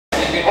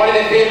He's been one of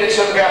the favourites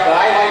of Bertha.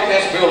 I like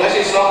this bull. This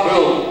is some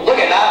bull. Look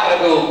at that for a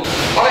bull.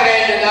 What an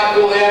end in that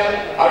bull there.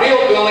 A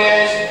real bull he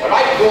is. A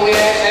right bull he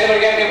is.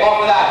 Anybody get me off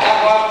with that?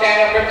 That was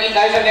 10 or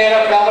 15,000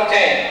 there, 12 or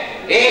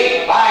 10.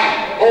 8,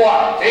 5,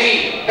 4,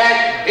 3,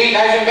 bet,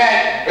 3,000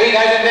 bet,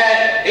 3,000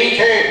 bet, 3,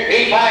 2,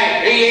 3,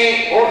 5,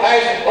 3, 8,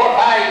 4,000, 4,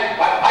 5,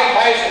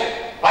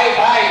 5,000, 5,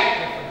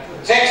 5.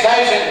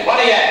 6,000, what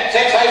are you?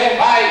 6,005, 6,5,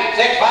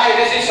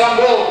 this is some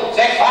bull.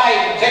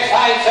 6,5,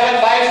 6,5,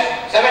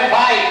 7,000, 7,5,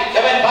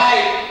 7,5,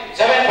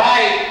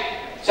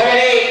 7,5,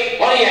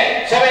 7,8, what are you?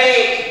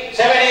 7,8,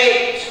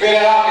 7,8, square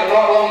it up, you're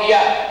not wrong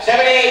here.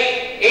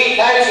 7,8,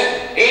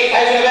 8,000,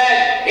 8,000 a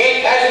bed,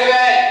 8,000 a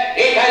bed,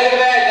 8,000 a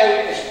bed. Now,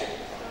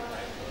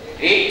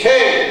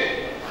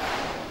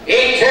 8,2,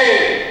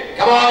 8,2,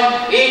 come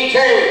on,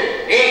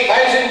 8,2,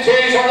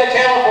 8,002's on the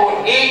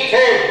telephone,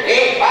 8,2,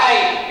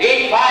 8,5,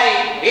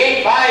 8,5,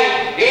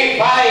 8,5,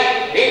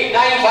 8,5,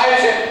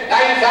 9,000,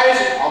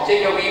 9,000. I'll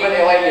take a wee bit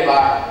to let you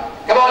back.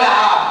 Come on a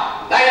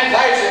half.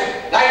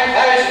 9,000,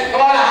 9,000.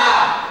 Come on a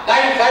half.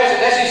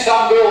 9,000. This is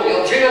some bull.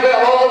 You'll dream about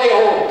it all the way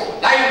home.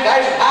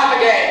 9,000. Half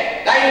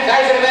again.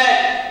 9,000 a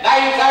bed.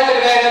 9,000 a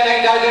bed.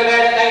 9,000 a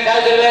bed.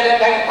 9,000 a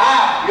bed.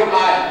 Half. You're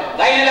mad.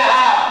 9 and a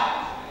half.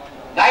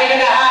 9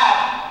 and a half.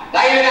 9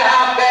 and a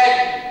half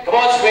bed. Come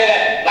on, square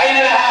it. 9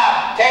 and a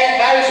half.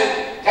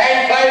 10,000.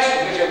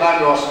 10,000. Who's your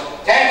man, Ross?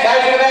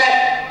 10,000 a bed.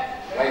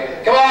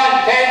 Right. Come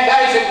on,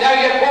 10,000. Now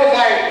you're both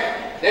out.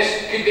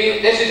 This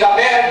is a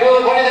better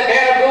bull, one of the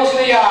better bulls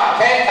in the yard.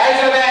 10,000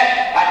 a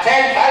bed. At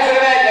 10,000 a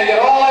bed. Now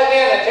you're all out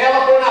there. The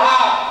telephone a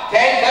half.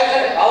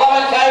 10,000.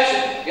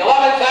 11,000.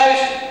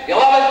 11,000.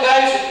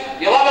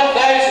 11,000.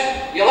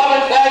 11,000.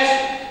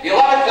 11,000. 11,000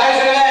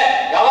 a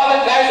bed.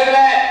 11,000 a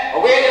bed.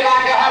 Away to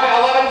back a habit.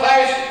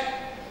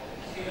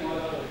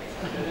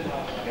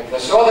 11,000. If they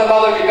saw the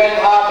mother be bent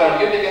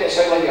harder, you'd be getting to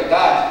sound like your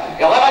dad.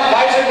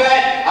 11,000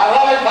 bed.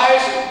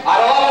 11,000.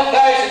 At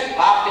 11,000.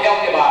 Have to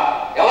help you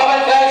back.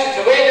 11,000.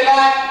 So way to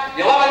back.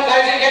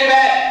 11,000 get a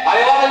bed. At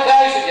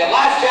 11,000. Your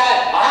last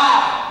chance. A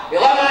half. 11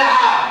 and a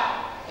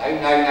half.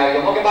 Now.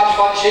 You're looking much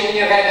fun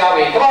shaking your head that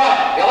way. Come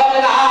on.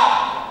 11 and a half.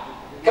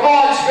 Come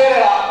on, square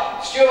it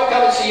up. Stuart will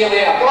come and see you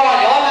later. Come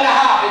on, 11 and a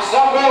half. It's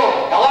some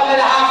rule. 11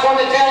 and a half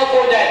from the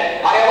telephone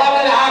then. At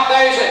 11 and a half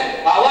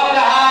thousand. At 11 and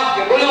a half.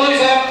 You're going to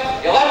lose him.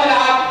 11 and a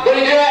half.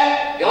 Going to do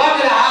it. 11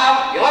 and a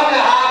half. 11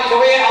 and a half. He's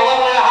away at 11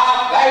 and a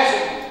half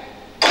thousand.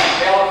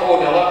 Telephone,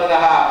 11 and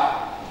a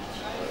half.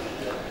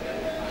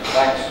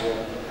 Thanks,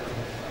 Stuart.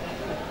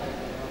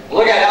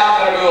 Look at that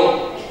for a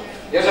bull.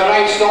 There's a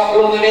right stock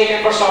bull in the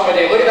making for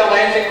somebody. Look at the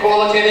length and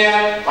quality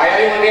there. My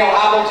Island Mail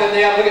Hamilton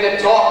there. Look at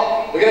the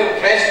top. Look at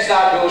the presence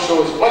that bull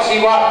shows. What's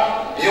he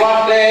worth? Is he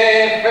worth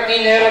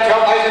 15 naira,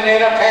 12,000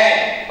 naira,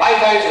 10,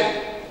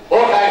 5,000,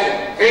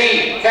 4,000,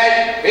 3,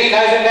 10,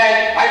 3,000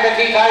 bed,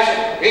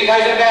 3,000,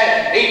 3,000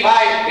 bed,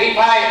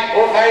 3,5,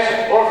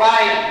 4,000,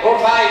 4,5,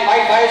 4,5,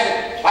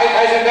 5,000,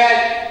 5,000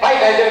 bed,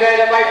 5,000 bed,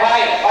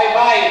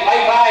 5,5,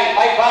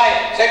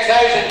 5,5,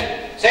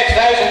 6,000,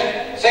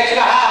 6,000, 6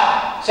 and a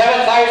half,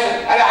 7,000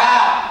 and a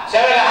half,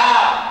 7 and a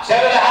half,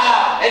 7 and a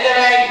half, in the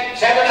ring,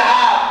 7 and a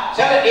half,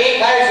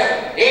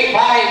 8,000,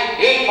 8,5,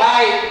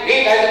 8,5,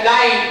 8,000,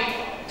 9,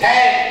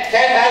 10,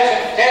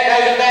 10,000,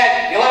 10,000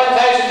 bed,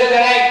 11,000 in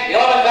the ring,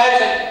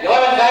 11,000,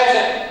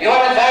 11,000,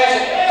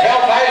 11,000,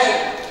 12,000,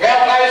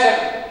 12,000,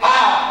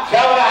 half,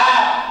 12 and a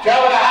half,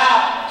 12 and a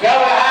half, 12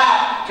 and a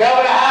half, 12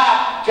 and a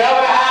half, 12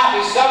 and a half,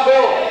 he's some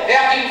bull,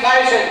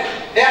 13,000,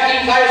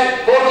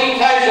 13,000,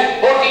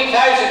 14,000,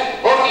 14,000,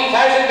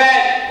 14,000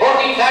 bed,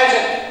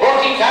 14,000,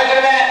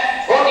 14,000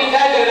 bed,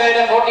 14,000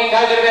 bed,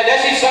 14,000 bed.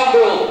 This is some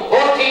bull.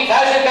 14,000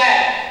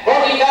 bed,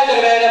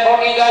 14,000 bed,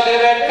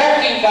 14,000 bed,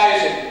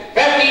 15,000.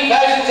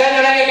 15,000's in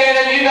the ring again,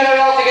 and you got it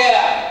all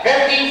together.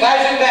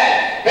 15,000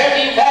 bed,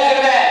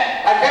 15,000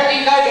 bed, and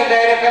 15,000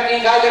 bed, and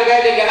 15,000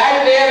 bed. They get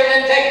out there and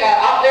then take that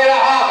up there a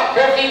half.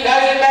 And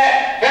 15,000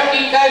 bed,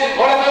 15,000.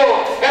 What a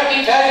bull.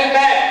 15,000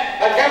 bed,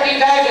 and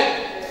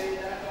 15,000.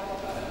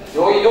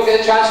 No, you don't get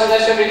a chance on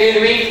this every day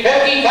of the week.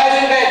 15,000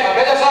 bed, my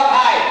bid is up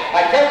high.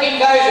 At 15,000,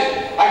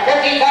 at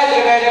 15,000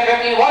 bed, at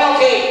 15, one I'll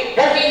take.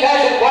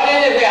 15,000, one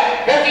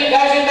anywhere. 15,000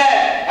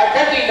 bed, at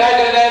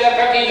 15,000 bed, at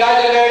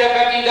 15,000 bed,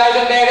 at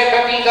 15,000 bed,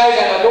 at 15,000.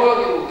 I know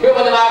you put him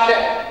on the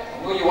market. I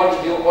know you want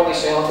to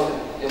sell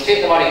him. You'll take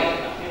the money.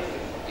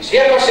 He's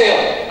here for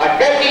sale. At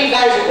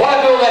 15,000,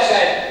 what a bull this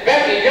is.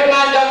 15, your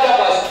man done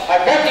Douglas.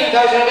 At 15,000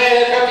 a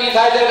bed, at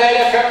 15,000 a bed,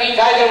 at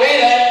 15,000 away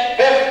then.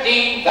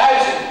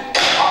 15,000.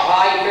 Up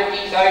high,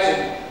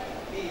 15,000.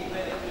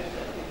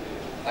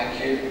 Thank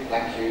you.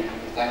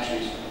 Thanks,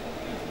 Reese.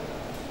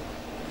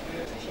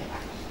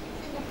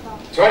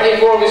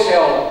 24 was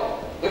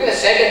held. Look at the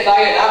second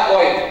thigh of that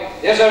boy.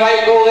 There's a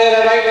right goal there,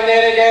 a right one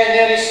there again.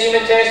 There is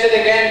semen tested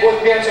again.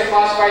 Both parents are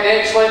classified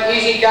excellent.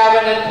 Easy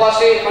cabin and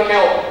 +8 for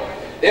milk.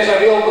 There's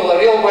a real bull,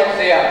 a real width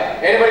there.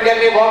 Anybody get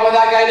me one with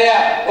that guy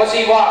there? What's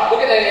he want?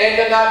 Look at the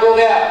end of that bull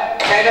there.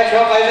 10 or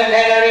 12,000,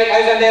 10 or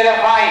 8,000 there,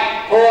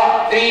 5,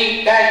 4,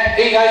 3, 10,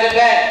 3,000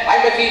 10.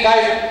 I'm with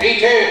 3,000, 3,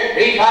 2,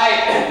 3,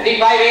 5, 3,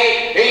 5,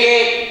 8, 3,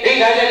 8,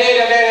 3,000 8,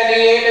 and then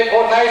 3, 8,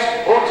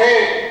 4,000, 4,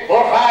 2,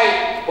 4,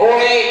 5, 4,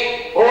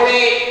 8, 4,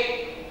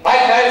 8,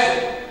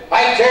 5,000,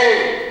 5,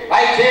 2,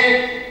 5,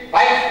 2,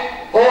 5,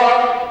 4,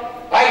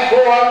 5,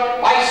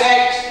 4, 5,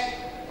 6,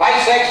 5,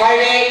 6, 5,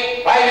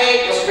 8, 5,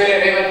 8, you'll square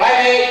it, Raymond, 5,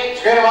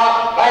 8, square them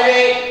up, 5,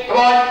 8, come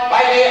on,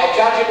 5, 8, I'll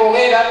charge you more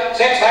later,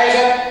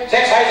 6,000, 6,000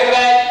 a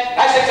bed,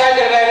 that's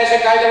 6,000 a bed,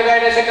 6,000 a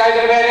bed,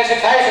 6,000 a bed,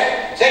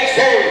 6,000, 6,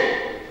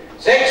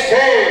 2, 6,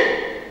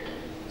 2,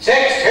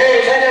 6, 2,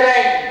 is in the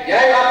ring, you're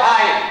out up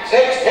high,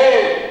 6,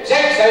 2,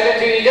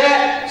 6,002, you do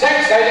it,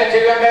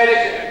 6,002 a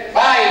bed, 5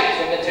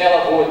 from the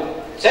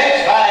telephone, 6,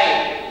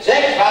 5,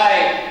 6,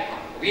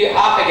 5, we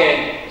half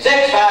again,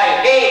 6,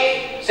 5,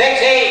 8, 6,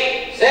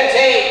 8, 6,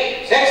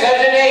 8,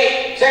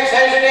 6,008,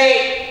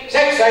 6,008,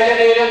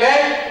 6,008 a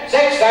bed,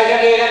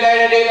 6,008 a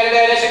bed,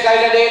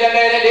 6,008 a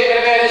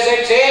bed,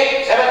 6,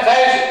 8,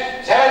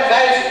 7,000,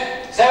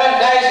 7,000,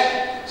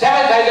 7,000,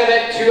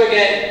 7,000, 2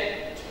 again,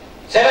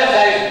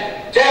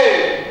 7,000,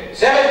 2,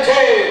 7,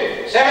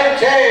 2, 7,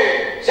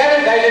 2,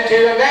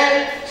 7,002 a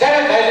bed,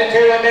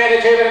 7,002 a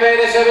bed, 2 a bed,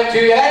 7, 2,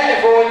 you're out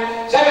the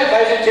phone,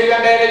 7,002 a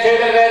bed,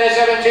 2 a bed,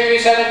 7, 2,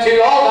 7,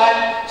 2, all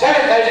done,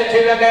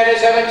 7,002 a bed,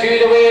 7, 2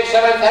 the weight,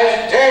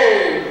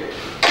 7,002.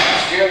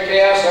 Stuart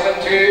Kerr,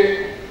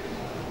 7-2.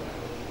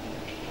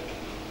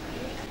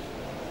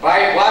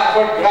 5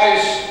 Blackford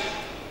Grouse.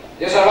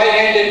 There's a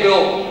right-handed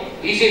bull.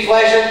 Easy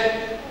fleshing.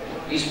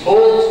 He's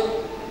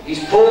pulled.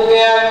 He's pulled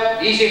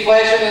there. Easy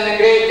fleshing and the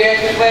great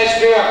depth of flesh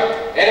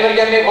Stuart. Anybody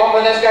give me one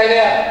with this guy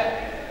there?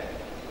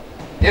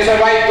 There's a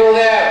right bull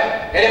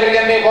there. Anybody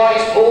give me one?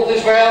 He's pulled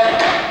as well.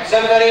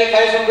 7 or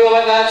 8,000 bull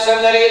in that.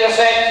 7 or 8 or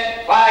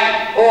 6.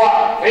 5,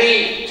 4,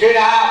 3,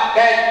 2.5,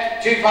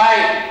 10, 2,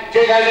 5,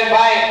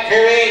 2,005, 2,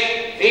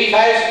 8,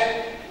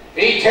 3,000,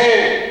 3, 2,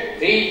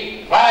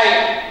 3,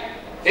 5,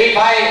 3,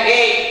 5,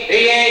 8,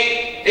 3,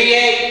 8, 3,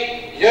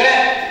 8. You doing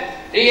it?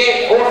 3,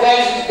 8,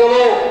 4,000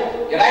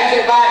 below. Your right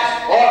at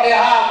back,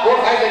 4.5,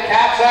 4,000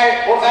 caps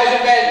out, 4,000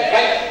 bends,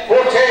 right? 4,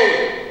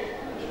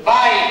 2,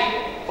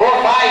 5, 4,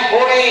 5,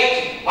 4,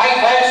 8,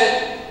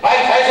 5,000,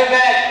 5,000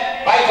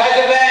 bed,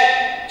 5,000 bed,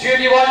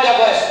 2B1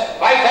 Douglas,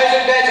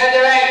 5,000 beds in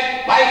the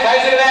ring,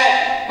 5,000 bed,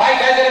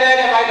 5,000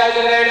 bed,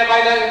 5,000 bed,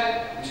 5,000.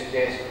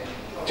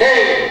 2,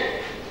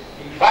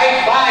 5,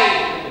 5,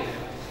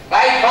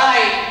 5,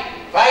 5,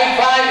 5,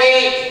 5,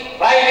 8,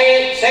 5,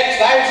 8,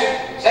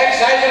 6,000,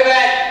 6,000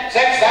 bed,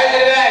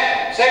 6,000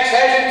 bed,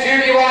 6,000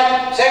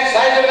 2B1,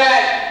 6,000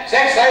 bed,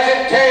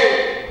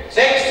 6,002,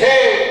 6,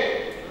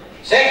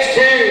 2, 6,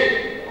 2.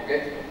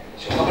 Okay.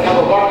 So coming up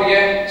a word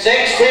again.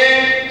 6,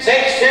 2,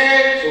 6, 2.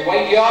 So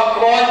wind you up,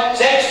 come on.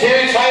 6, 2,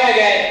 try it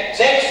again.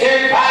 6,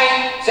 2,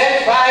 5,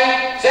 6,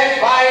 5, 6,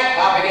 5.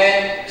 Half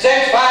again.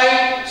 6,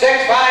 5,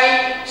 6,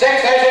 5,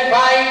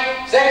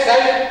 6,005,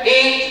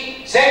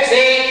 6,008, 6,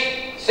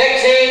 8,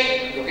 6,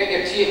 8. You'll get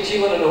your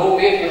T1 on the whole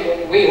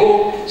way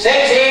home. 6,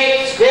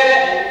 8, square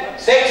it.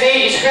 6, 8,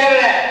 you're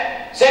squaring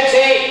it. 6,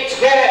 8,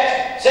 square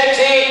it. 6,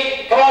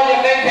 8, come on, you're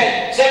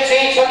thinking. 6,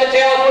 8's on the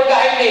telephone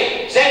behind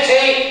me. 6,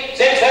 8,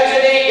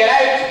 6,008, you're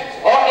out.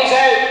 Orkney's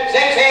out.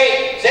 6,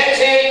 8,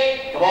 6,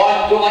 8. Come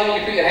on, don't let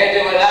me put your head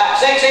down like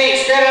that. 6,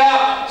 8, square it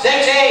up. 6,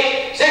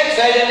 8,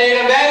 6,008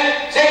 in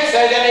bed.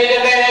 6,008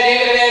 in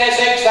bed.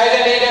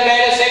 6,008 in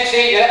bed. 6,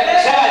 8, you're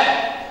at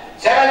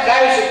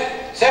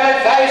 7,000,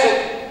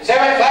 7,000,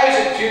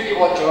 7,000.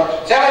 2B1 George.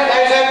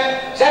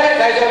 7,000,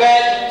 7,000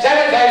 bed.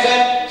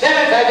 7,000,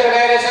 7,000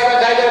 bed.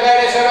 7,000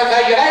 bed.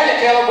 7,000. You're out the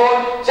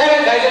telephone.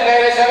 7,000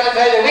 bed.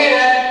 7,000 wait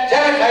in.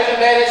 7,000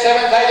 bed.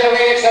 7,000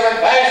 wait.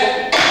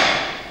 7,000.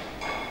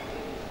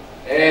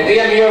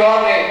 Liam Muir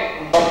Orkney,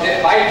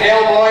 my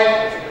tail boy.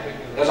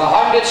 There's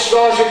 100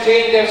 straws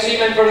retained there,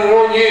 seamen for their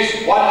own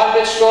use.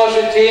 100 straws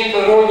retained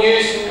for their own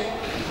use.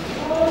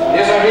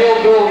 There's a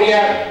real bull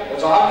here.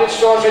 There's 100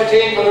 straws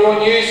retained for their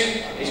own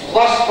use. He's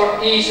plus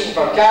for ease and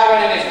for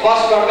calving, and he's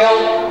plus for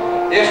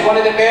milk. There's one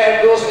of the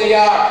better bulls in the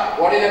yard.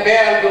 One of the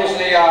better bulls in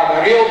the yard.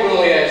 A real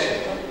bull he is.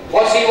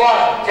 What's he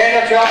want?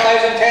 10 or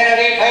 12,000, 10 or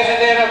 8,000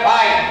 there,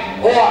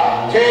 5, 4,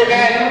 2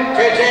 men,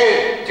 2,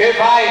 2, 2,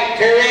 5,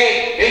 2,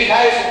 8,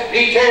 3,000,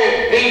 3,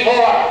 2, 3,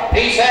 4,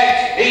 3, 6,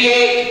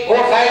 3, 8,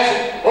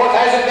 4,000,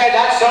 4,000 bed,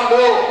 that's some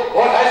bull,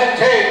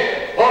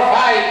 4,002, 4,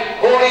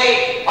 5, 4,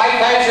 8,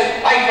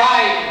 5,000, 5,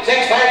 5,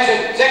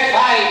 6,000, 6,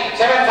 5,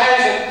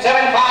 7,000,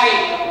 7,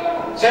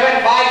 5, 7,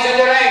 5's in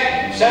the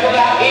ring, 7,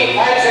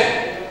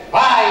 8,000,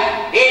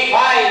 5, 8,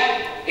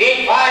 5,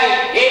 8,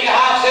 5,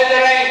 8.5's in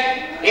the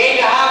ring,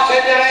 8.5's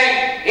in the ring,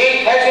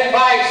 8,005,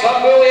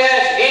 some bull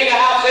is,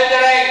 8.5's in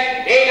the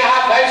ring,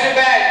 8,500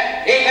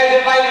 bed,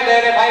 8,500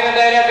 there,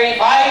 500 every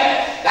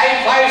 5,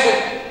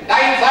 9,000,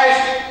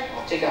 9,000,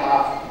 I'll take a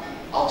half,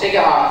 I'll take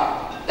a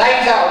half,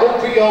 9,000, I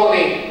won't put you all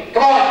the way,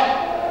 come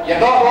on,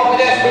 you're not wrong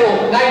with this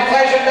bull,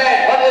 9,000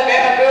 bed, one of the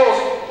better bulls,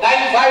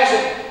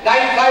 9,000,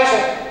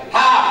 9,000,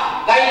 half,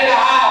 9 and a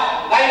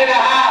half, 9 and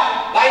a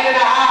half, 9 and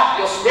a half.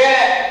 You'll square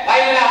it.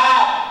 9 and a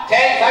half.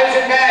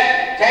 10,000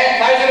 men,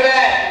 10,000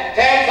 men,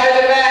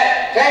 10,000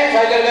 men,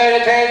 10,000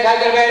 men,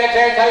 10,000 men,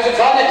 10,000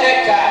 on the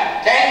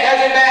tic-tac.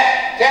 10,000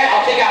 men, 10.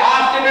 I'll take a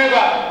half to move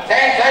them.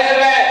 10,000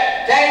 men,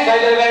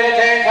 10,000 men,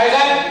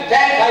 10,000,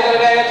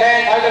 10,000 men,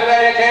 10,000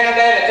 men, 10,000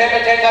 men,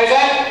 10,000,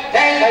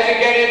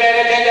 10,000 guinea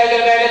men, 10,000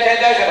 men,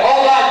 10,000.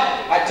 Hold on.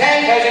 A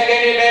 10,000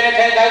 guinea men,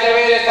 10,000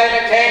 men this time,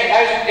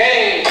 10,000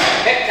 guineas.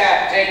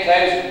 Tic-tac,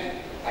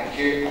 10,000. Thank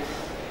you.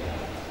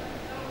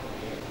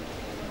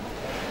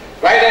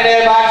 Right in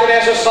there, back to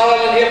this is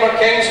Stirling here for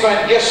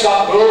Kingsman. Yes,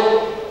 some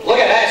bull.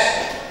 Look at this.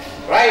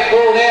 Right,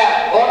 bull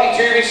there.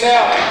 42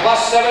 myself.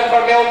 +7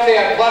 for milk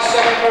there. +7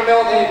 for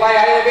milk. And you buy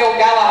Bill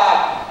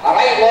Galahad. A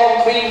right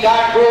long, clean,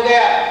 dark bull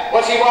there.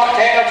 What's he worth?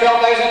 10 or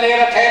 12,000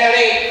 there, or 10 or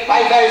 8.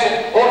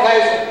 5,000,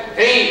 4,000,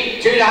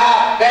 3,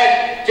 2.5,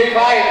 bed,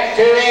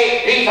 2.5,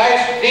 2.8,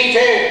 3,000,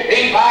 3,2,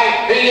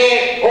 3.5,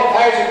 3.8,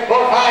 4,000,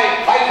 4.5,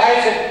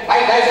 5,000,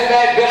 5,000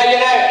 bed. Where are you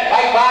now?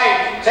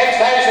 5,5,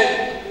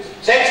 6,000.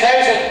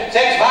 6,000,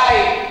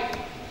 6,5.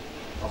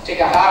 I'll take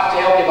a half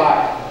to help you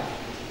back.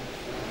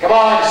 Come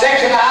on,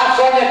 6.5's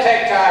on the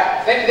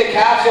tic-tac. Think of the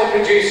calves you'll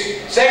produce.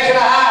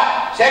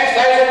 6.5,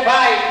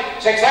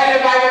 6,005,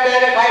 6,500,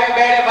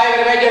 500,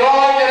 500. You're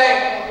all out the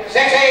ring.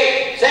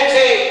 6,8,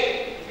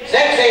 6,8,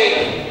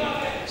 6,8,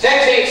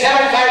 6,8,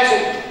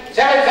 7,000,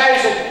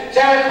 7,000,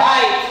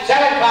 7,5,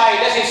 7,5.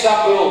 This is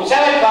some rule.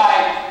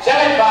 7,5,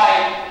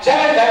 7,5,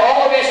 7,000.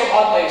 All the way from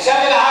Huntley.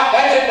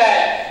 7,500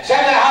 men.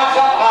 7.5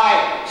 up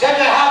high. 7.5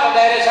 a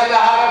minute, 7.5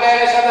 a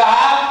minute,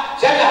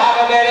 7.5,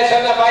 7.5 a minute,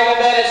 7.5 a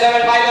minute,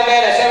 7.5 a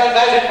minute,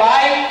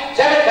 7,005,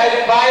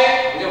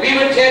 7,005. The wee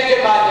one take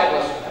your man,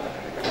 Douglas.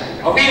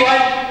 A wee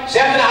one,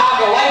 7.5,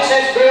 your light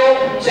says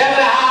full,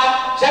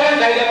 7.5,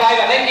 7,005,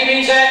 I think he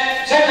means it.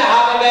 7.5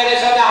 a minute,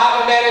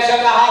 7.5 a minute,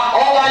 7.5,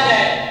 all on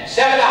then.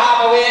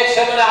 7.5 away,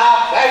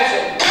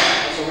 7,500.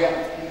 So we are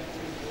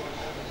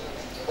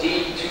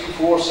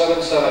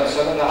D2477,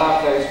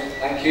 7,500.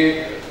 Thank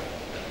you.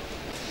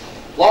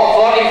 Long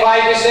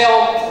 45 we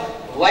sell.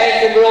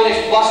 Light the bull is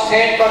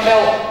 +10 for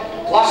milk.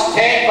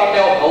 +10 for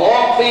milk. A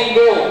long clean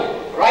bull.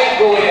 Right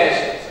bull he is.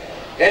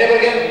 Anybody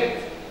give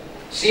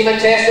semen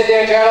tested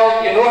there,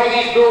 Gerald? You know how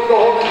these bulls go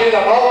home and do.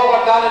 They're all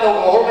overdone and they'll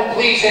go home and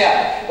please here.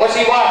 What's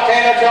he worth?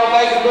 10 or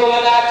 12,000 bull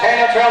in that?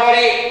 10 or 12 or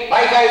 8?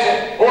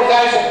 5,000,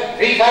 4,000,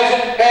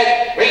 3,000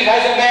 bed,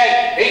 3,000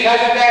 bed,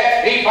 3,000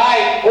 bed,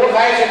 3,500,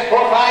 4,000,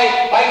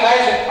 4,500,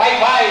 5,000,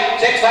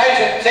 5,500,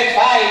 6,000,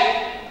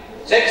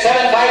 6,500,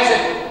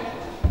 7,000.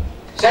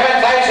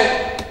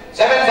 7,000,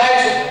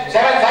 7,000,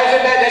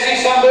 7,000 men. This is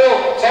some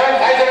bull.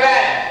 7,000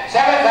 men.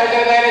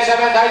 7,000 men.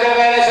 7,000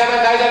 men.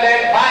 7,000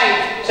 men.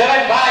 5,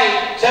 7, 5,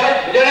 7.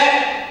 You doing it?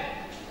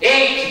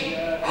 8,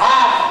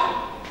 half.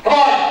 Come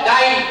on.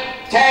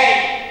 9,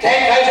 10,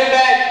 10,000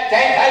 men.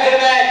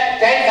 10,000 men.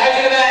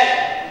 10,000 men.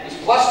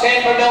 It's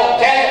 +10 for milk.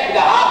 10 with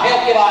a half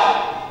help you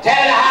back. 10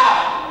 and a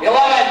half.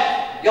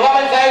 11,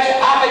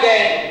 11,000. Half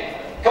again.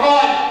 Come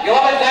on,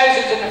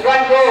 11,000's in the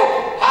front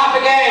row. Half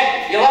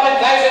again.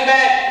 11,000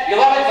 men.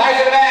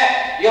 11,000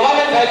 men.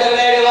 11,000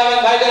 men.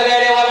 11,000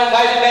 men.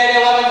 11,000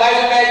 men.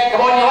 11,000 men.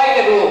 Come on, you like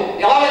the rule.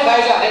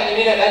 11,000. I think you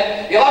mean it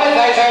then.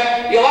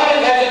 11,000.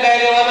 11,000 men.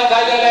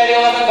 11,000 men.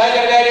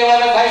 11,000 men.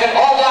 11,000.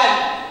 All done.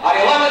 Or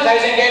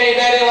 11,000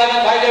 guineas men.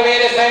 11,000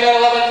 men. This time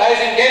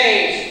 11,000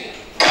 guineas.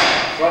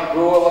 Front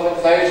row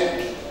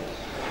 11,000.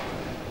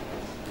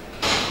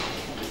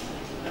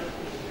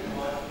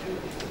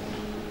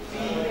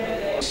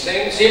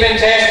 Semen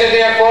tested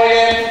there for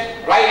you.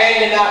 Right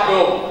end in that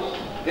bull.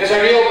 There's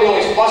a real bull.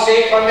 He's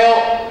 +8 for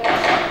milk.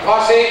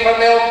 +8 for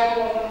milk.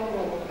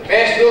 The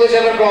best bull he's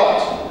ever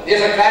got.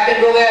 There's a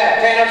cracking bull there.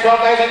 10 or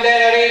 12,000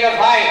 then, or 8 or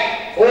 5,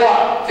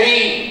 4,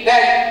 3,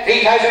 then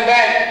 3,000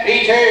 then,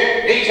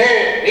 3,2,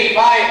 3,2,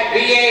 3,5,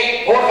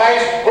 3,8,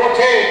 4,000,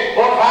 4,2,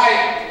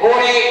 4,5,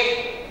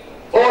 4,8,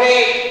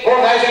 4,8,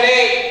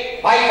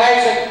 4,008,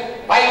 5,000,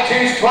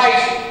 5,2's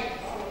twice,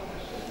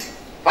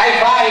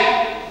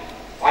 5,5,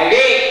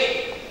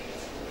 5,8,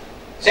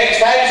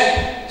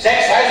 6,000,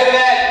 6,000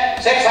 men,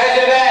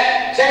 6,000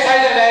 men,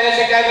 6,000 men,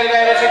 6,000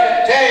 men,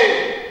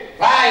 2,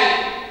 5,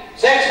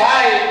 6,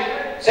 5,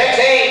 6,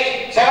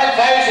 8,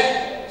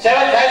 7,000,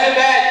 7,000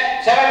 men,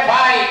 7,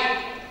 5,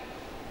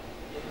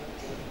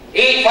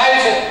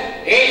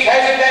 8,000,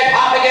 8,000 men,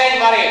 half again,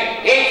 Murray,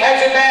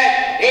 8,000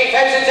 men,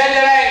 8,000's in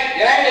the ring,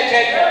 you're out to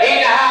check,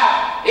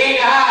 8.5,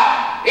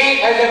 8.5,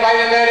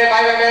 8,500,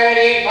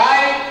 500,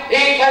 8,500,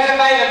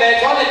 8,500,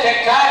 it's on the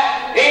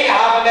tic-tac,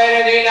 8.5 a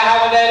minute,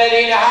 8.5 a minute,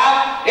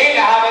 8.5,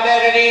 8.5 a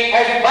minute,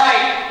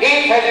 8,500,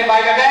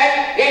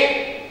 8,500,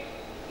 8,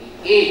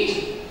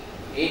 8,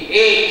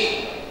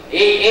 8,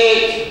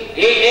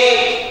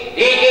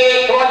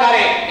 8, come on,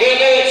 Murray,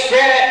 8,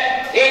 square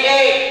it,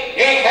 8,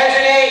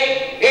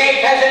 8,008,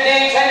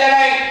 8,008's in the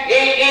ring,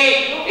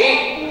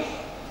 8,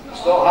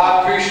 still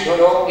half push,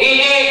 no,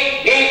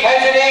 8,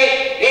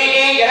 8,008,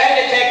 you're out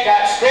the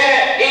tic-tac,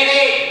 square it,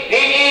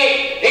 8,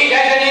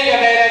 8,008 a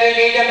minute,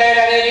 8 a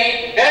minute,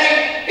 8,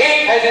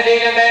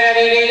 8,008 a minute,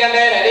 8 a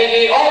minute,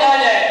 8, hold on.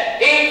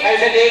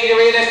 8,008, you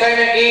weigh this time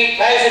at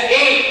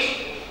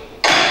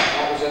 8,008.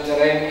 That was in the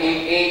ring,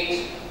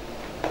 8,8.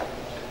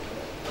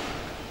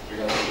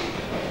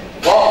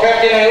 Well,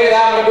 59, look at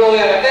that bull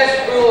there. If this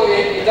bull,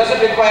 he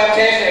doesn't require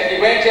testing. If he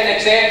went to an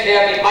exempt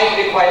here, he might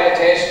require a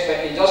test,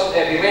 but he doesn't.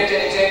 If he went to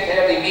an exempt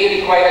here, he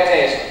may require a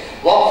test.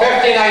 Well,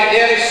 59,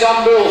 there is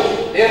some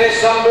bull. There is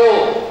some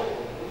bull.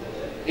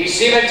 He's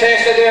semen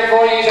tested there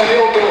for you. He's a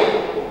real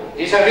bull.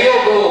 He's a real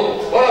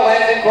bull. What a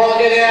length and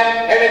quality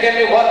there. Ever give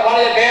me one of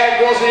the better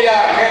bulls of the year.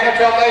 10 or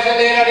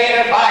 12,000 there,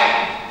 8 or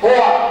 5.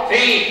 4,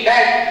 3,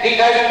 bed,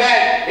 3,000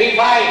 bed, 3,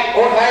 5,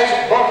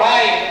 4,000, 4,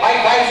 5,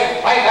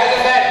 5,000,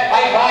 5,000 bed,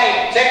 5,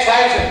 5,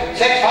 6,000,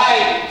 6,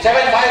 5,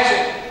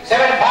 7,000,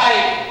 7,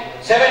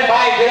 5, 7,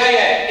 5, where are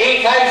you?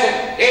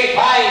 8,000, 8,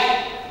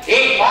 5,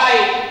 8,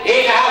 5,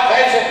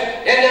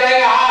 8,500, in the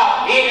ring a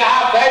half,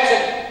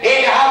 8,500,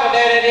 8,500 and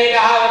there, and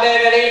 8,500 and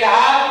there, and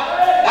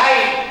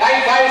 8,500,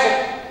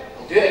 9,000.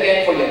 I'll do it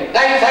again for you. 9,000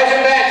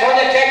 beds on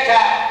the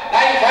tic-tac,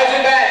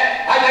 9,000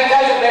 beds,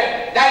 9,000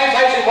 beds,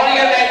 9,000, what are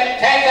you men?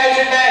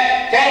 10,000 men,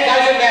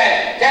 10,000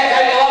 men,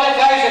 10,000,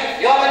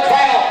 11,000, 11,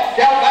 12,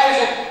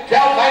 12,000,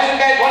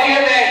 12,000 men, what are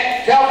your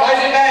men?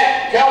 12,000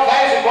 men,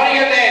 12,000, what are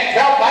your men?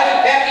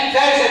 12,000,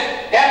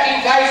 13,000,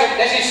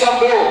 13,000, this is some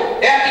bull,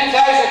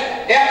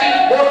 13,000,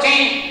 13,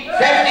 14,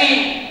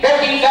 15,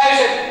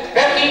 15,000,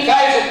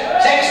 15,000,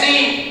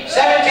 16,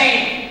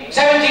 17,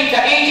 17 to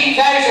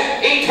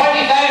 18,000,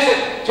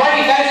 20,000,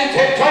 20,000,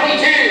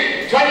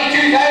 22,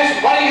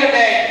 22,000, what are your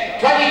men?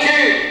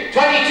 22,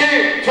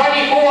 22,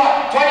 24,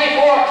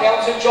 24,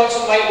 Kelson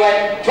Johnson might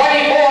win,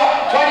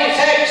 24,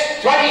 26,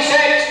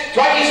 26,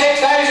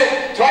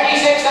 26,000,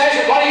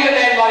 26,000, what are your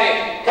men, money?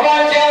 Come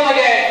on, tell them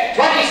again,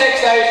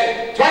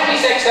 26,000,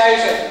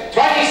 26,000,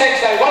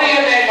 26,000, what are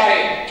your men,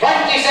 money?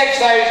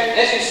 26,000,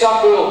 this is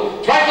some rule,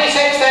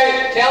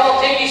 26,000, tell him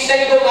I'll take his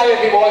single now if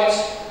he wants,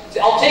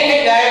 I'll take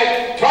it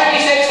now,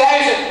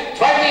 26,000,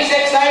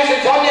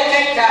 26,000, on the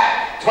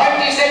tic-tac,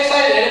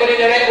 26,000, anybody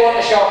in the ring want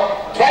to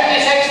shop?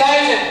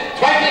 26,000,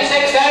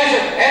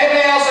 26,000, anybody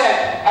else in?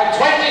 And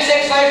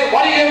 26,000,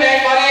 what are you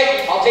men,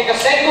 money? I'll take a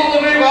single to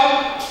move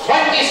up,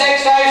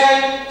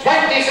 26,000,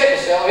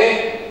 26,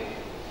 Sylvie.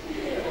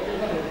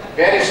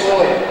 Very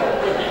slowly.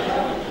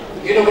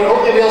 You know, we're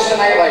hoping the wheels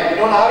tonight, like, you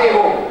don't hurry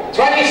home.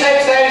 26,000,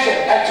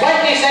 and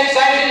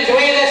 26,000 is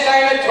away this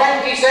time at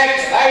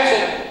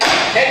 26,000.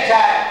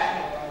 Tic-tac.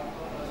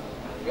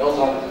 Well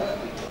done.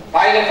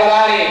 By the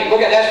Ferrari,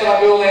 look at this for a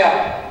bull there.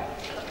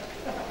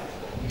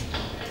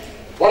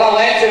 What a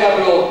length of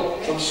a bull.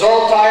 From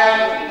salt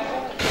tire,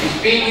 he's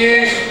been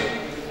used.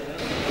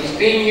 He's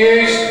been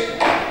used.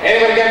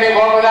 Anybody give me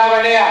one with that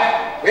one there?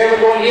 Where are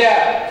we going here?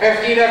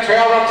 15 or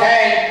 12 or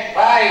 10,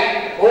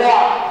 5,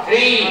 4,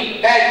 3,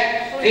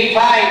 10, 3,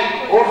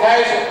 5,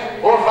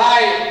 4,000, 4,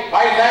 5,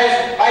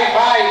 5,000, 5,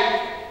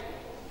 5,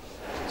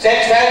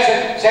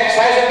 6,000,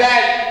 6,000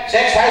 bed,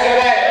 6,000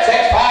 bed,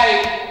 6,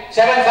 5,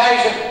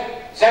 7,000.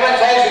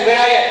 7,000,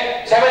 where are you?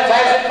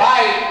 7,005,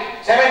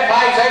 7,500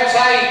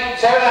 outside,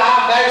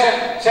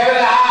 7,500,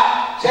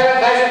 7,500,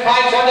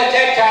 7,500 on the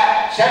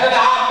tic-tac,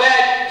 7,500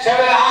 bed,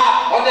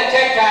 7,500 on the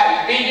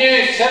tic-tac, being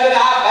used,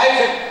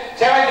 7,500,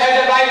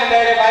 7,500,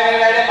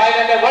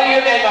 500, what are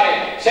you men,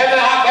 money?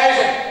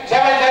 7,500,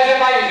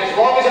 7,500, as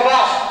long as a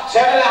bus,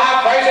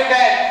 7,500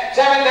 bed,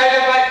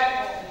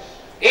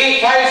 7,500,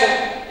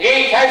 8,000,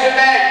 8,000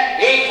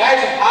 men,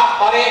 8,000, half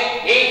money,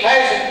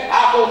 8,000,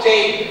 half will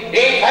take,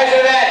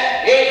 8,000 men,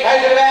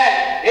 8,000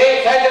 men,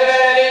 8,000 men,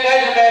 and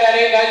 8,000 men, and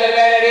 8,000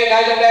 men, and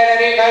 8,000 men,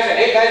 and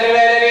 8,000, 8,000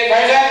 men, and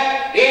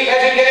 8,000,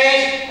 8,000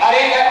 guineas, and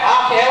 8,000,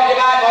 half to help you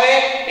back,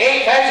 money,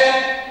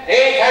 8,000,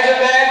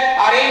 8,000 men,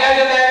 and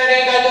 8,000 men,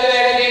 and 8,000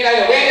 men, and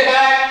 8,000, way to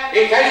back,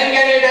 8,000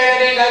 guineas men,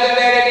 and 8,000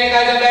 men, and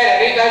 8,000 men,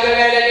 and 8,000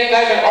 men, and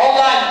 8,000, all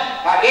done,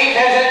 and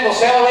 8,000 will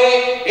sell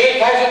away,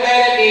 8,000 men,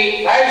 and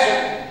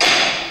 8,000.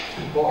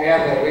 Go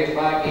earlier, wait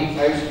back,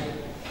 8,000.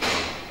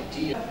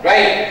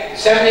 Right,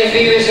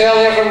 73 we sell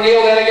there from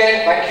Neil then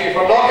again. Thank you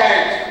for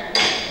knockout.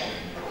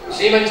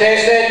 Semen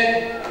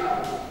tested.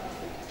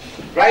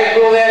 Right,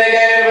 go there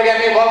again, and we'll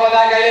get me one with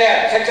that guy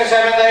there. 6 or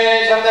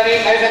 7,000, 7 or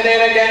 8,000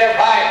 there again, or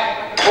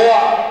 5,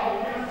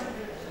 4,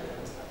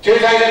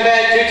 2,000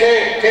 bed, 2,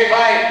 2, 2,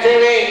 5, 2,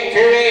 8,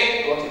 2,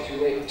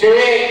 8, 2,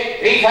 8,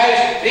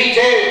 3,000, 3,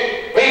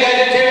 2,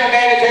 3,002 and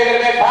bed, 2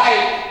 and bed,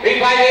 5, 3,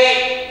 5,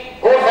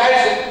 8,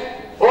 4,000.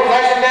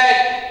 4,000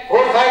 bed,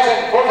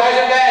 4,000,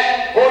 4,000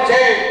 bed, 4,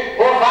 2,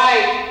 4,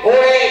 5, 4,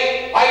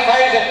 8,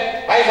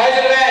 5,000,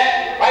 5,000 bed,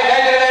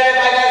 5,000 bed,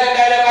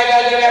 5,000 bed,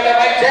 5,000 bed,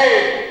 5,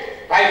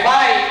 2, 5,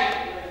 5,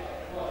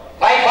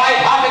 5, 5,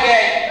 half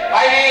again,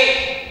 5,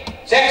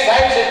 8,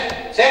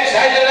 6,000,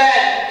 6,000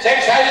 bed,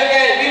 6,000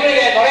 again, we will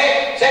again,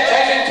 alright,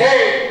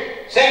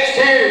 6,002, 6,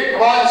 2,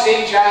 come on,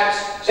 same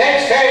chance,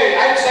 6, 2,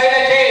 outside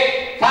the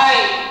tape,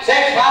 5,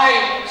 6,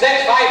 5,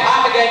 6, 5,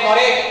 half again,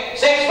 alright,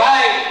 6,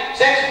 5,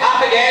 6, half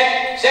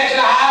again, 6 and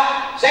a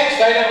half,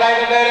 6,000,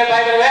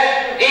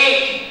 500,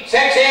 8,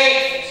 6,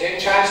 8, same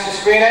chance to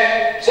square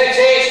it, 6,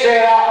 8,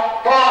 square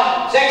up, come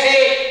on, 6,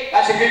 8,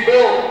 that's a good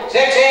bull, 6,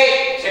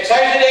 8,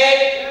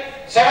 6,008,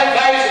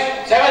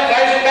 7,000, 7,000,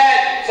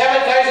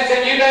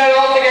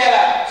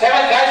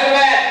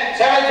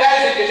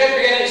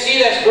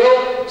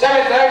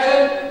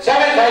 7,000,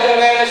 7,000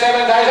 better,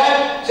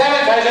 7,000,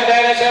 7,000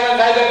 better,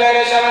 7,000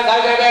 better,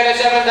 7,000 better,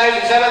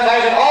 7,000,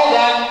 7,000, all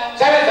done,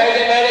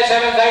 7,000 better,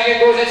 7,000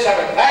 goes at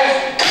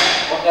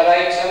 7,000. On the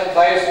right,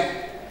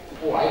 7,000.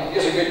 Oh,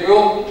 here's a good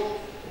bull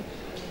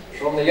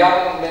from the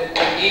young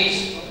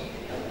McGee's,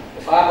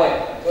 the family.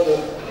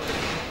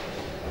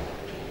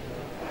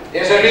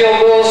 There's a real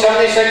bull,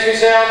 76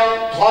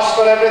 reserve, plus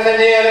for everything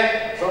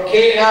there, from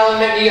Kate and Alan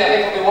McGee. I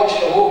think we'll be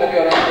watching at home, maybe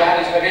around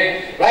Granny's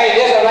maybe. Right,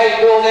 there's a right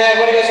bull there.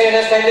 What are you saying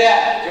this time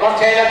there? Do you want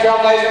 10 or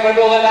 12,000 for a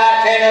bull in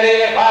that? 10 or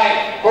 8 or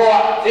 5,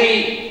 4,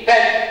 3,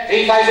 bid,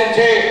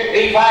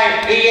 3,002,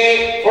 3,5,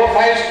 3,8,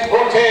 4,000,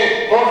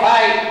 4,2,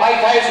 4,5,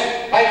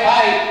 5,000,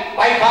 5,5,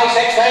 5,5,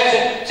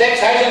 6,000,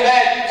 6,000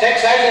 bid,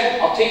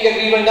 6,000. I'll take your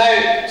wee one now.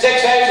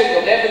 6,000.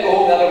 You'll definitely go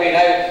home the other way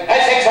now.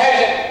 At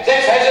 6,000,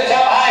 6,000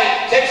 up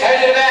high, 6,000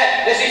 a bid.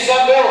 This is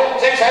some bull.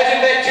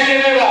 6,000 bid, 2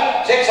 to move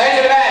up.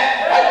 6,000 a bid.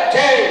 At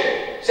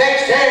 2,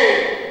 6,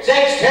 2,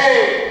 6,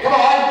 2. Come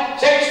on,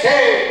 6,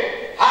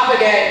 2. Half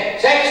again.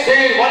 6,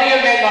 2. One of your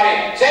men,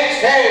 Murray.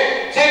 6,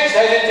 2.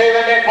 6,002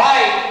 and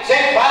 5, 6,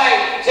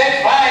 5,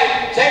 6,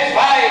 5, 6,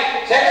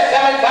 5, 6,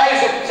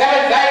 7,000,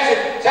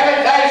 7,000,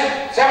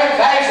 7,000,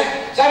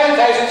 7,000,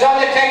 7,000's on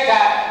the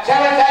tic-tac. 7,000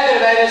 a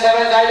minute,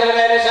 7,000 a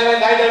minute, 7,000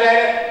 a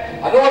minute.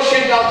 I know I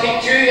shouldn't, I'll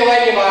take 2 to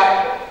let you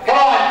back. Come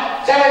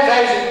on,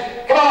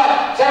 7,000. Come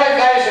on,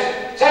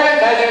 7,000. 7,000 a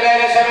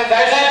minute,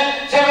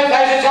 7,000.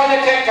 7,000's on the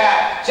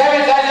tic-tac.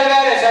 7,000 a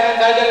minute,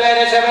 7,000 a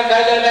minute, 7,000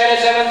 a minute,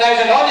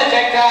 7,000 on the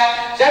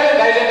tic-tac. 7,000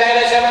 a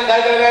minute, 7,000 a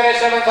minute,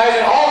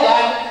 7,000 all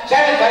done.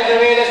 7,000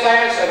 away this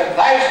time at 7,000.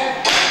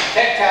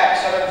 Tic-tac,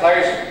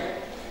 7,000.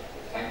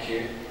 Thank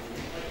you.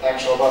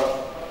 Thanks, Robert.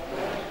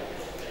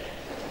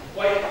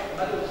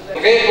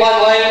 Great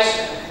bloodlines.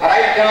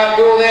 Alright, come on,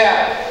 go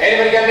there.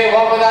 Anybody give me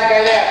one with that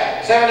guy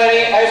there? 7 or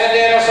 8,000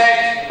 there or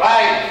 6,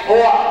 5,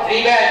 4,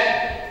 3 bid,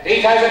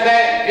 3,000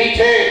 bid, 3,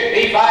 2,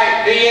 3,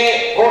 5, 3,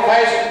 8,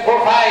 4,000,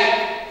 4, 5,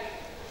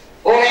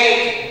 4,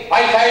 8,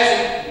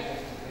 5,000,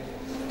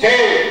 2,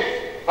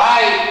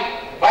 5,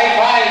 5, 5,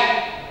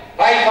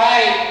 5,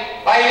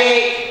 5, 5,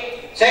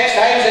 8,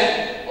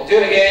 6,000. We'll do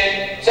it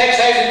again.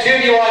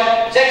 6,002 you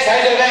want.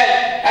 6,000 bid.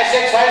 That's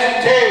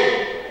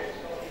 6,002.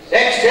 6,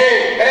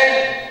 2,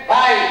 in,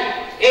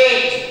 5,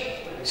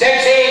 8, 6,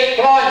 8,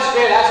 come on,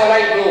 square, that's a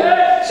right rule.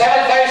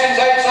 7,000's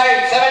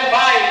outside, 7,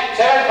 5,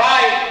 7,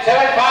 5,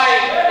 7,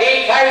 5,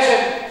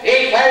 8,000,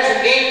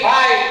 8,000, 8, 5,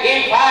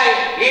 8,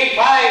 5,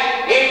 8,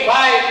 5, 8,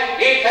 5,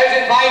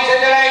 8,000 5's in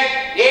the ring,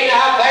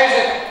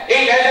 8,500,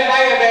 8,000 5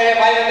 a minute,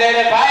 5 a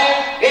minute,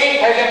 5,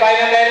 8,000 5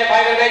 a minute,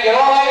 5 a minute, you're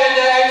all out in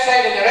the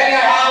outside in the ring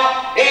and a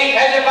half,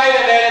 8,000 5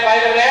 a minute,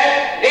 5 a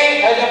minute,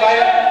 8,000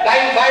 5,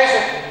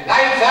 9,000,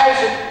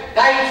 9,000, 9,000,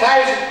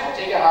 I'll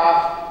take a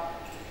half.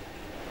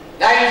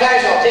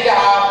 9,000, I'll take a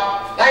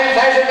half.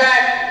 9,000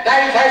 back.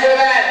 9,000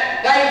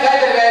 back.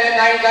 9,000 back.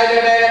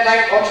 9,000 back.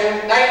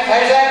 9,000.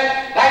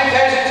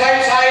 9,000's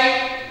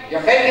outside.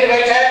 You're thinking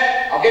about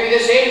it. I'll give you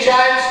the same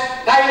chance.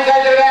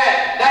 9,000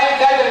 back.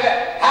 9,000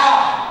 back.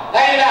 Half.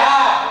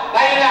 9.5.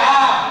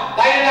 9.5.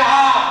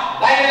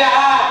 9.5.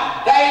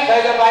 9.5.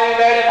 9,000 by the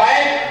minute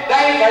 5.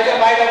 9,000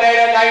 by the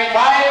minute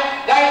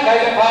 9.5.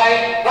 9,000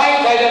 5.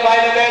 9,000 by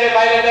the minute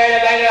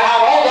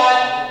 9.5. Hold on.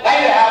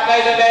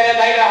 9,500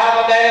 minute, 9.5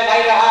 a minute,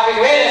 9.5 is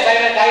away this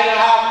time at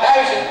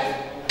 9,500.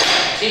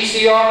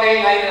 TC on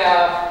me,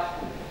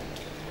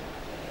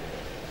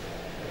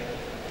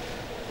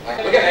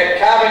 9.5. Look at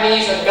the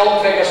Cabernet and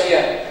milk figures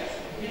here.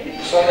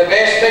 So the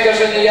best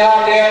figures in the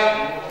yard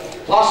there.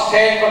 Plus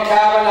 10 for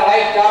Cabin, a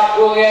right dark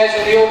bull is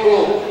a real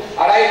bull.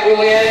 A right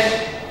bull is.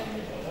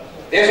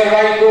 There's a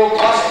right bull,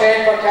 plus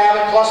 10 for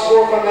Cabin, plus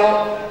 4 for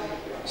milk.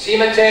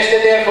 Semen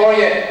tested there for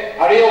you.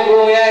 A real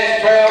bull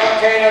is 12,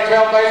 10 or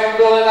 12,000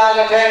 bull in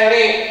that, 10 or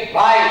 8.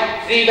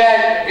 5, 3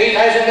 bed,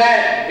 3,000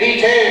 bed, 3,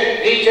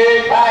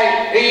 2,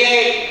 5, 3,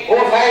 8,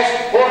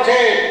 4,000, 4,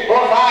 2, 4,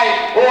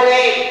 5, 4,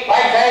 8,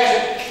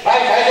 5,000,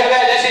 5,000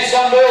 bed, this is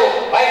some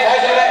bull.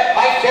 5,000 bed,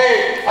 5,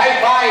 2, 5,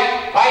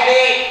 5, 5,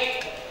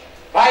 8,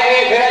 5,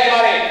 8, where are you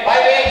money? 5,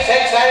 8,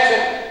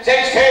 6,000,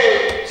 6,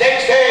 2, 6,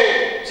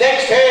 2,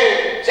 6,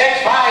 2,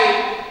 6,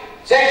 5,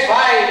 6,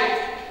 5,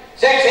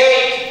 6,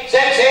 8, 6,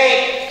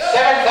 8,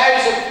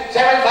 7,000,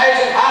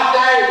 7,000, half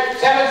now,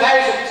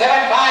 7,000,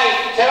 7,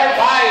 5, 7,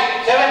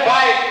 5, 7,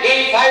 5,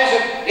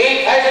 8,000,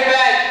 8,000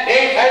 bed,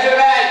 8,000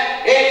 bed,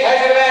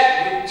 8,000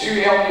 bed,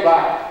 2 help me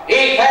back,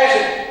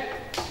 8,000,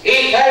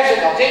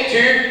 8,000, I'll take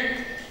 2,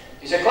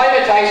 he's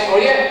acclimatized for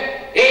you,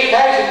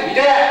 8,000, you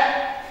do it,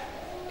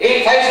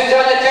 8,000's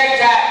on the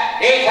tic-tac,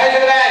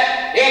 8,000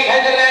 bed,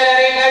 8,000 bed,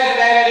 8,000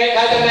 bed,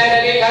 8,000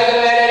 bed, 8,000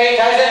 bed,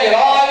 8,000, you're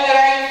all out in the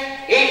ring,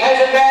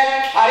 8,000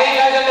 bed,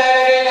 8,000 bed,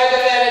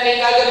 8,000 bed,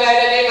 8,000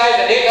 bed,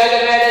 8,000,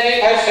 8,000 bed,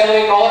 8,000, still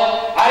we call it,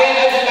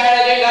 8,000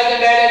 bed,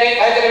 8,000 bed,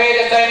 8,000 away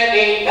this time at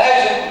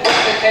 8,000, what's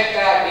the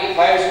tic-tac,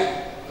 8,000,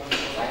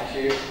 thank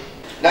you.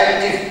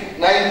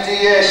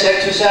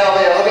 96 or 7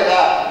 there, look at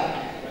that.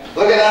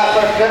 Look at that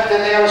for 50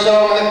 there or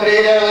so with the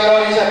parade earlier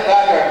on, he's a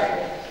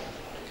cracker.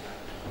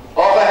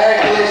 Off a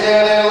Hercules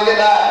there, look at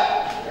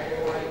that.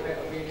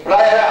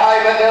 Right at a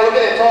high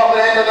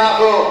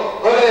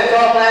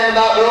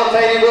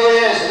tiny bull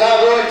is.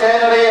 That road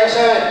 10 or 8 or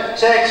 7,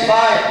 6,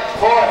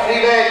 5, 4,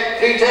 3 big,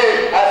 3,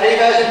 2, at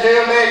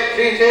 3,002 big,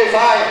 3, 2,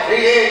 5, 3,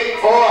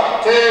 8, 4,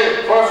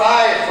 2, 4,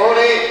 5, 4,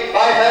 8,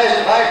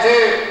 5,000, 5,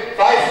 2,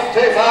 5,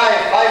 2, 5,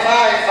 5,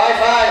 5, 5,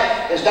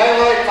 5, it's down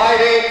low, 5,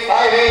 8,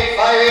 5, 8,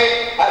 5,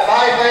 8, at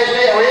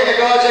 5,008, away the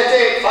gods I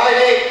take, 5,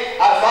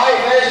 8, at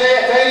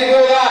 5,008, tiny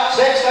bull that,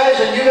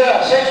 6,000, you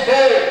got 6,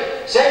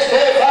 2, 6, 2,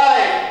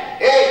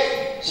 5,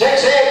 8,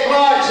 6, 8, come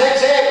on,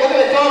 6, 8, look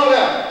at the top of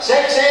him, 6,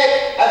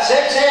 8, at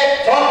 6,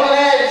 8, top of the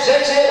head,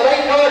 6, 8, the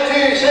right collar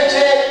 2, 6,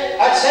 8,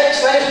 at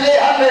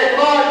 6,800,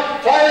 come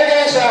on, try it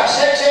against her,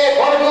 6, 8,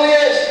 what a bull he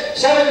is,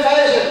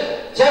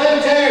 7,000,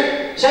 7,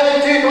 2, 7,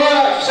 2, come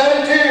on,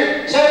 7,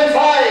 2, 7,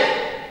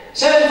 5,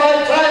 7,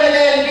 5, try it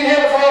again, you've been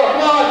here before,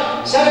 come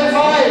on, 7,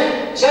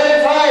 5,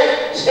 7,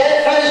 5,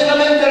 8,000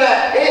 I'm into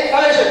that,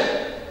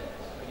 8,000,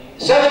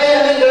 7, 8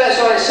 I'm into that,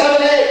 sorry,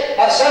 7, 8,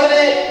 at 7,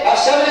 8, at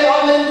 7, 8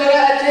 on the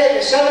internet I take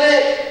it, 7,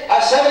 8,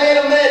 at 7, 8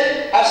 I'm mid,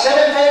 at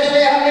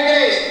 7,800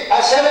 guineas,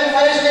 at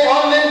 7,008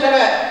 on the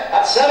internet,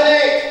 at 7,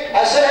 8,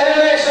 at 7,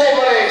 internet side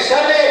buddy,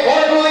 7, 8, what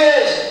a bull he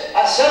is,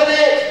 at 7,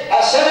 8,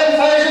 at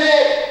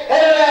 7,008,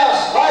 anyone else,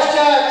 last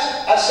chance,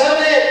 at 7,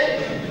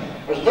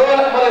 8, there's no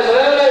one, but there's an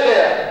internet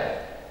there,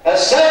 at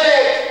 7,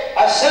 8,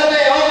 at 7,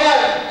 8, all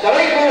done, it's a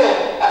right bull,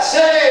 at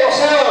 7, 8 we'll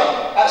sell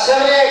him, at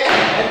 7,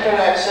 8,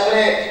 internet, 7,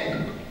 8.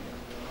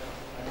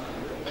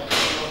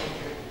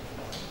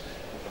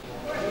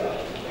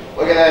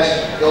 Look at this,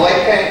 you'll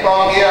like King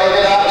Kong here,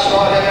 look at that, the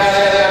spot in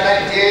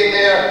there, 98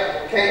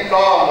 there, King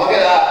Kong, look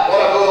at that,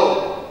 what a bull.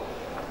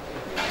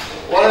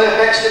 One of the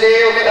picks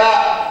today, look at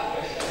that,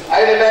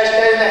 out the best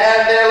time in the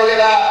head there, look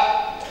at that.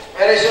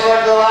 Very similar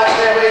to the last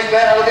there, but he's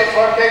better looking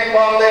for King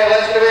Kong there,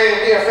 let's get away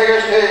with your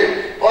figures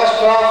too. Plus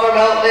 12 for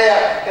Milt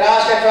there, can I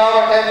ask a 12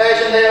 or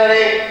 10,000 there,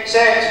 8,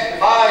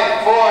 6,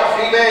 5, 4,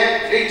 3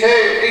 big, 3,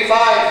 2, 3,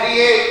 5, 3,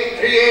 8,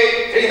 3,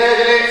 8,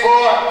 3,008,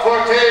 4, 4,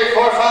 2,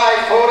 4,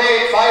 5, 4,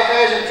 8,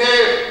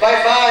 5,002,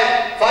 5,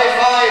 5, 5,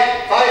 5,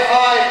 5,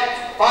 5,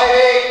 5,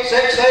 8,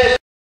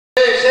 6,000,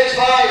 6,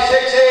 5,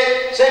 6,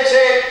 8, 6,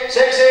 8,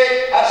 6,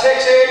 8, at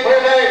 6, 8, we're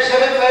about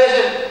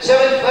 7,000,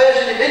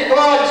 7,000, you did, come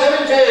on,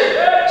 7, 2,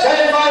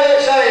 7, 5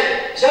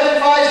 outside,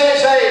 7, 5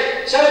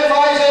 outside, 7,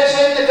 5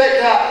 outside the pick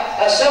that,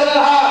 at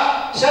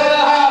 7.5,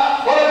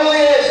 7.5, what a bull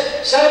he is,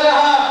 7.5,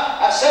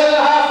 at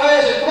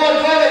 7,500, come on,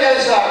 try it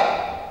against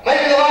that, might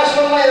be the last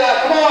one like that,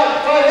 come on,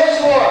 try it once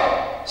more,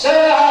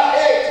 7.5,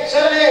 8,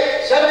 7,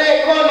 8, 7,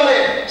 8, come on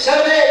buddy,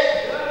 7,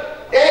 8,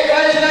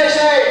 8,000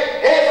 outside,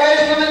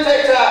 8,000 on the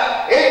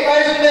TikTok,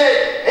 8,000 mid,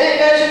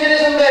 8,000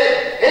 guineas in mid,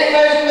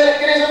 8,000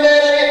 guineas in mid,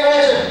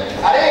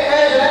 at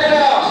 8,000, anyone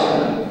else?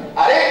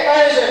 At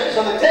 8,000,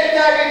 so the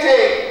TikTok you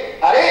take,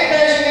 at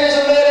 8,000 guineas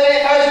in mid, at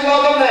 8,000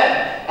 well done then,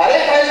 at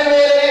 8,000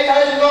 mid, at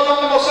 8,000 well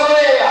done, we'll sell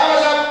it,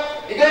 hammers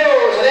up, he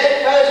goes, at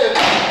 8,000,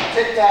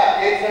 TikTok,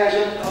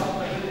 8,000.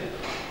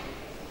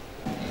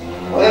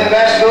 One of the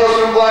best bulls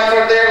from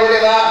Blackford there, look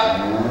at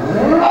that.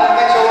 I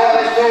think so,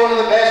 one of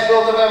the best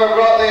bulls I've ever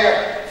brought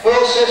there.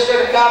 Full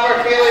sister to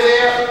Copper Cayley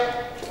there.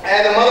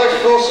 And the mother's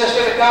full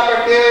sister to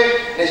Copper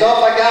Cayley. And he's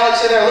off like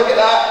Galaxy there, look at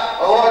that.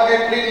 A lot of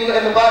good bleeding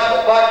in the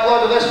back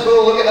blood of this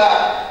bull, look at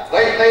that.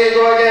 Right, there you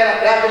go again, a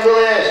cracking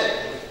bull is.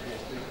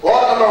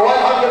 Lot number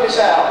 100 to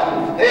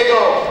sell. There you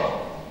go.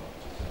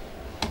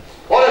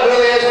 What a bull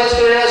he is, let's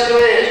do it, let's do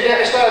it. He's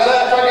getting started, is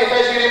that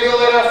 20,000 guinea bull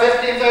there,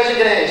 15,000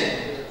 guineas.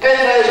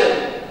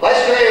 10,000. Let's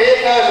do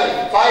it,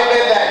 8,000, 5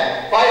 bid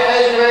then,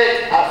 5,000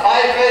 rate, at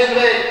 5,000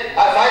 rate,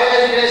 at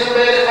 5,000 guineas a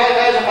bid, at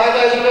 5,000,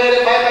 5,000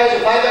 rate, at 5,000,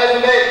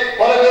 5,000 bid,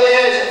 what a bill he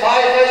is, at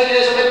 5,000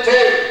 guineas a bid,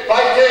 2,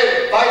 5,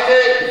 2, 5,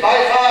 2,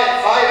 5,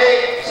 5, 5,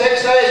 8,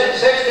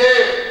 6,000, 6,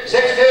 2,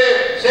 6,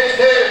 2, 6,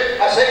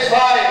 2, at 6,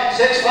 5,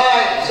 6,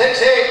 5,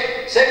 6,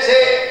 8, 6,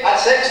 8, at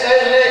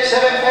 6,008,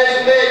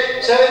 7,000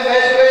 bid, 7,000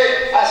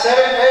 rate, at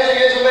 7,000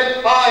 guineas a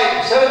bid,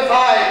 5, 7,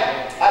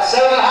 5, at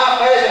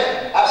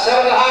 7,500, at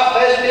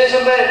 7,500 guineas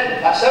a bid,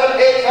 at 7,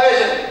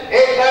 8,000,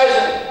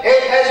 8,000,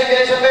 8,000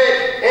 guineas a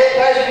bid,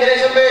 8,000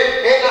 guineas a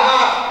bid,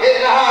 8.5,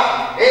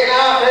 8.5,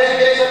 8,500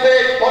 guineas a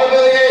bid, what a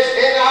bill he is,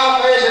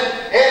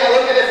 8,500, 8,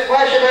 look at the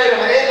flash about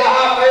him,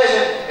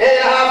 8,500,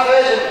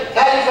 8,500,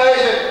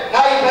 9,000,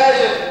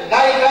 9,000,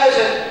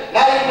 9,000,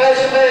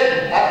 9,000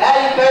 bid, at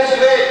 9,000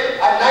 bid,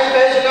 at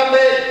 9,000 a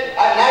bid,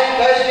 at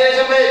 9,000 guineas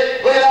a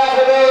bid, look at that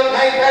for the bill,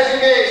 9,000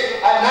 guineas,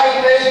 at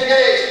 9,000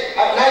 guineas,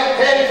 at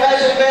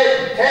 10,000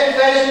 bid,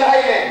 10,000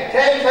 behind me,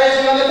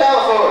 10,000 on the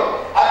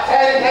telephone, at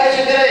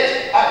 10,000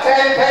 guineas, at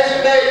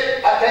 10,000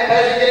 bid, at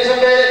 10,000 guineas a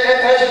bid, at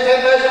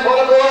 10,000,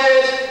 what a bull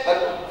is, a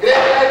great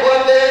red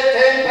blood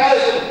there,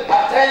 10,000,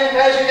 at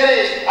 10,000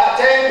 guineas, at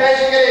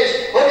 10,000 guineas,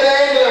 look at the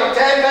end of them,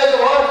 10,000,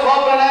 what a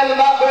top and end of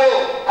that bull,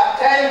 at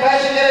 10,000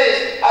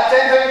 guineas, at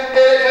 10,000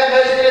 bid,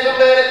 10,000 guineas a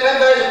bid, at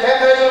 10,000,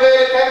 10,000 bid,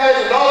 at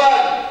 10,000, all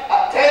that,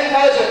 at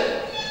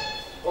 10,000,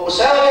 we'll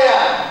sell it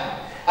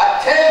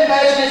at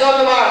 10,000 is on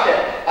the market.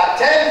 At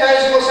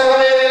 10,000 we'll sell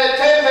away then at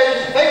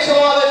 10,000. Thanks a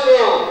lot of this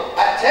bull.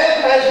 At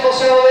 10,000 we'll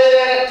sell away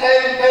then at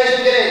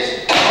 10,000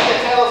 guineas. On the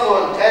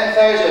telephone,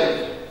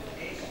 10,000.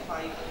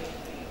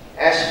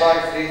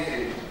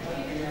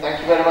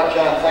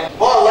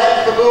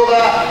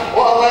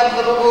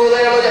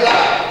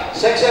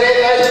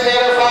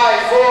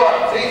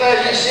 4,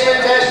 3,000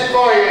 Simmental tested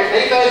for you,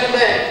 3,000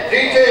 bid,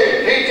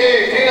 3,2,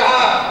 3,2,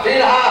 3.5,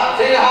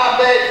 3.5,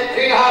 3.5 bid,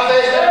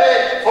 3,500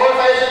 bid,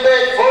 4,000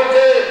 bid,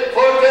 4,2,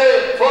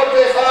 4,2,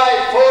 4,2,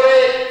 5,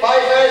 4,8,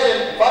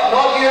 5,000,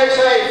 not you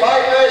outside,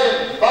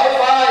 5,000,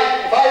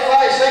 5,5,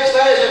 5,5,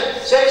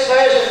 6,000,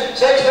 6,000,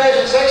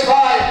 6,000,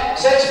 6,5,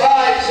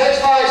 6,5,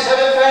 6,5,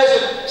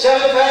 7,000,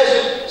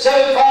 7,000,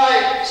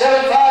 7,5,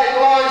 7,5,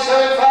 come on,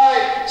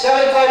 7,5,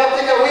 7,5, I'll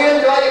take a wheel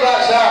and drag you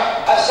back, sir,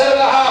 at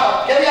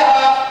 7.5, give you a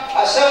half,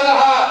 at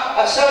 7.5,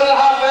 at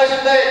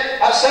 7,500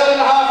 bid, at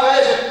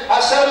 7,500,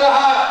 at 7.5,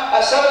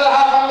 at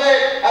 7.5 on bid,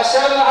 at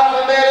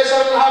 7.5 on bid, at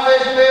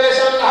 7,500 bid, at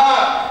 7.5,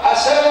 at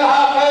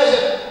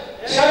 7,500,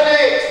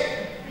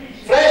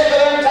 7,8, fresh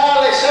but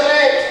entirely,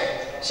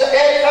 7,8,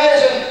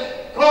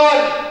 8,000, come on,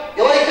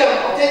 you like them,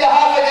 I'll take a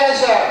half again,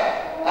 sir,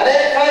 at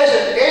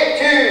 8,000,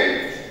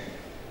 8,2,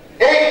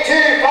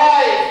 8,2,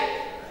 5,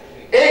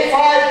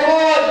 8,5, come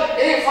on,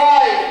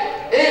 8,5,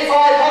 8,5,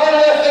 have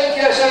another think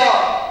to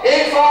yourself,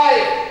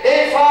 8,5,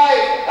 8,5,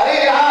 at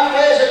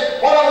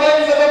 8,500, what a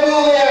length of a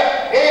bull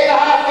there,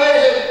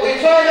 8,500, we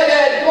try it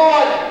again, come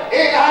on,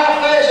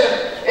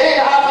 8,500,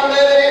 8,500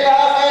 on there,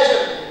 8,500,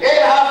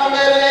 8,500 on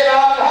there, 8,500,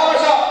 the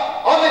hammer's up,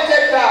 on the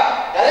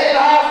tic-tac, at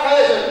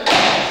 8,500,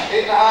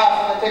 8,500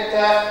 on the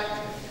tic-tac,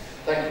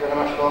 thank you very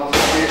much, Colin,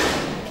 thank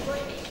you.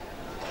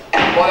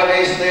 What a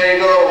base, there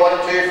you go,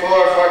 1, 2, 4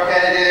 for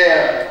Kennedy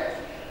there.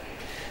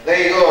 There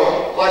you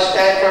go, plus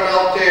 10 for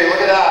Milk 2,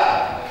 look at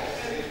that.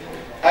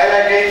 How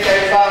a great cow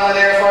family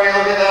there for you,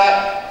 look at that.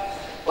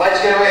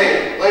 Let's get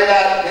away, look at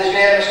that, his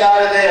name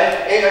started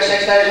there, 8 or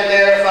 6,000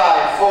 there,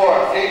 5,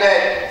 4, 3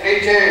 bid, 3,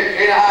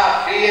 2,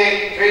 3.5, 3,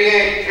 8, 3,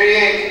 8, 3,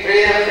 8, 3,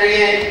 8,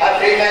 3, 8, at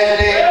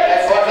 3,008,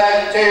 at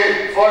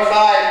 4,002, 4,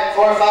 5,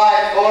 4,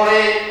 5, 4,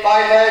 8,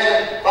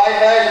 5,000,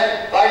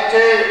 5,000, 5,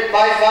 2,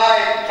 5,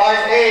 5,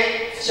 5,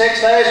 8,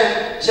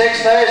 6,000,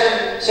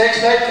 6,000,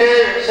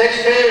 6,2,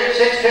 6,2,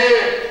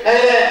 6,2, now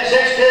then,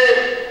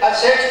 6,2, at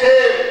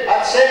 6,2,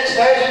 at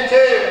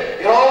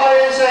 6,002, you're all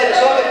inside, it's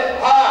on the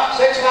half,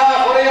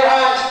 6.5, what are your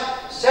hands?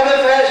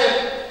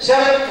 7,000,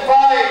 7, 5,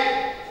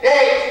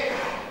 8,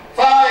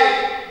 5,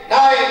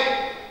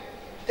 9,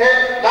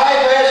 10,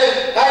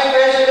 9,000,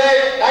 9,000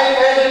 8,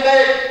 9,000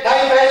 8,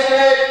 9,000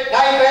 8,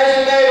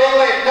 9,000 8,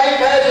 only,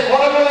 9,000,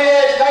 whatever it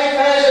is,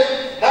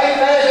 9,000,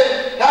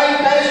 9,000,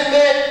 9,000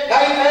 8,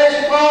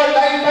 9,000, come on,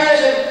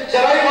 9,000, is the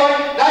right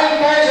one?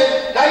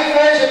 9,000,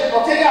 9,000,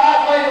 I'll take a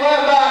half, my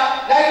left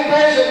back,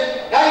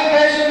 9,000,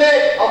 9,000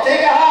 8, I'll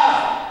take a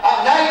half,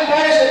 at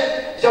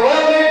 9,000, is a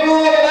well-made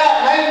bull, look at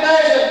that,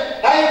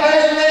 9,000,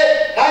 9,000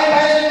 8,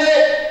 9,000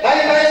 8,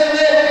 9,000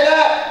 8, look at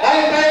that,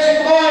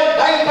 9,000, come on,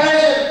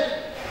 9,000,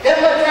 give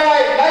him a try,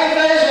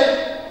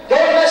 9,000,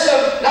 don't miss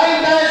him,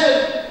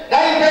 9,000,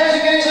 9,000,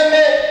 get him some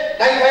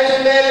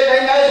 9,000 made it,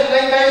 9,000,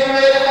 9,000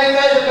 made it,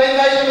 9,000,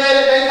 9,000 made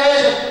it,